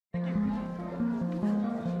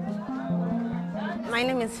My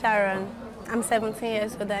name is Sharon. I'm 17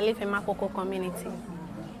 years old. I live in Makoko community.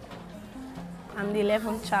 I'm the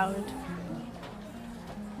 11th child.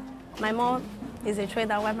 My mom is a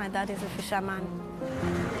trader while my dad is a fisherman.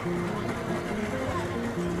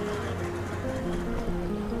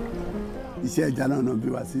 Iṣẹ́ ẹja náà ló bí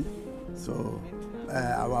wa sí, so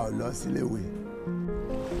àwa ò lọ sílé ìwé.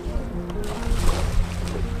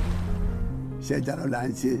 Iṣẹ́ ẹja náà là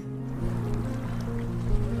ń ṣe.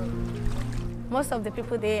 Most of the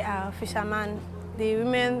people there are fishermen. The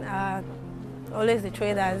women are always the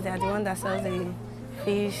traders. They are the ones that sell the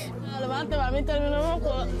fish.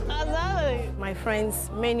 My friends,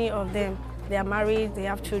 many of them, they are married, they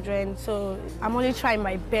have children. So I'm only trying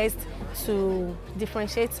my best to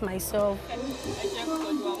differentiate myself.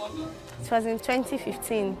 It was in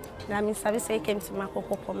 2015 that Mr. Abisoye came to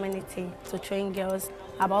Makoko community to train girls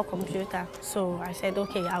about computer. So I said,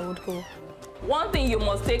 okay, I would go. One thing you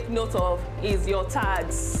must take note of is your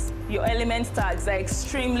tags. Your element tags are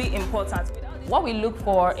extremely important. What we look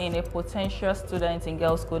for in a potential student in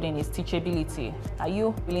girls coding is teachability. Are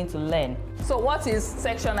you willing to learn? So what is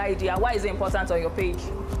section ID and why is it important on your page?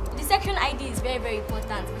 The section ID is very, very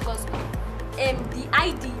important because the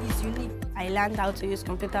ID is unique. I learned how to use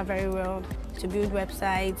computer very well, to build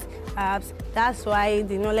websites, apps. That's why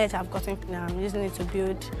the knowledge I've gotten now, I'm using it to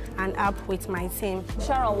build an app with my team.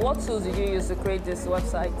 Sharon, what tools did you use to create this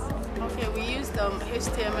website? Okay, we used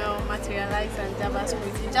HTML, Materialize, and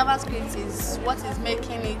JavaScript. JavaScript is what is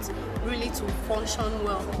making it really to function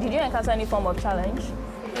well. Did you encounter any form of challenge?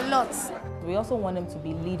 A lot. We also want them to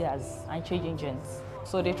be leaders and change agents.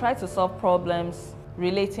 So they try to solve problems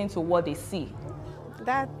relating to what they see.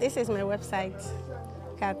 This is my website.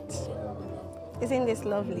 Isn't this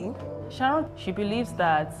lovely? Sharon, she believes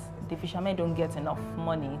that the fishermen don't get enough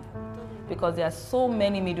money because there are so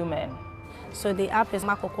many middlemen. So the app is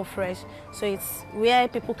Makoko Fresh. So it's where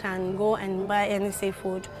people can go and buy any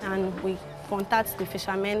seafood, and we contact the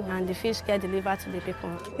fishermen and the fish get delivered to the people.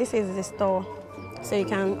 This is the store. So you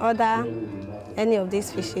can order any of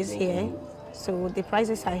these fishes here. So the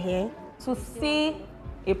prices are here. To see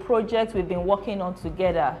a project we've been working on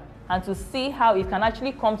together and to see how it can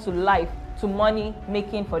actually come to life, to money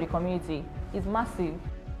making for the community is massive.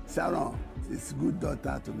 Sharon is a good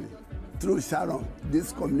daughter to me. Through Sharon,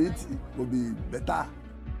 this community will be better.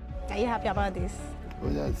 Are you happy about this? Oh,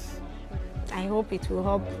 yes. I hope it will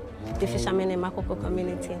help the fishermen in Makoko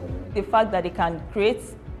community. The fact that they can create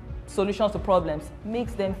solutions to problems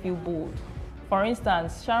makes them feel bold. For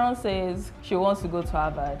instance, Sharon says she wants to go to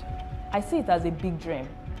Harvard. I see it as a big dream,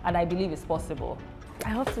 and I believe it's possible. I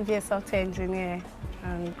hope to be a software engineer.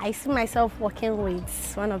 I see myself working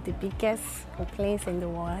with one of the biggest planes in the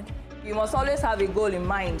world. You must always have a goal in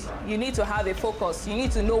mind. You need to have a focus. You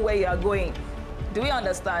need to know where you are going. Do we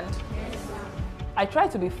understand? Yes. I try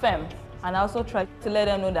to be firm, and I also try to let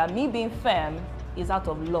them know that me being firm is out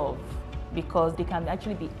of love, because they can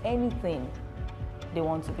actually be anything they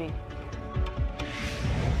want to be.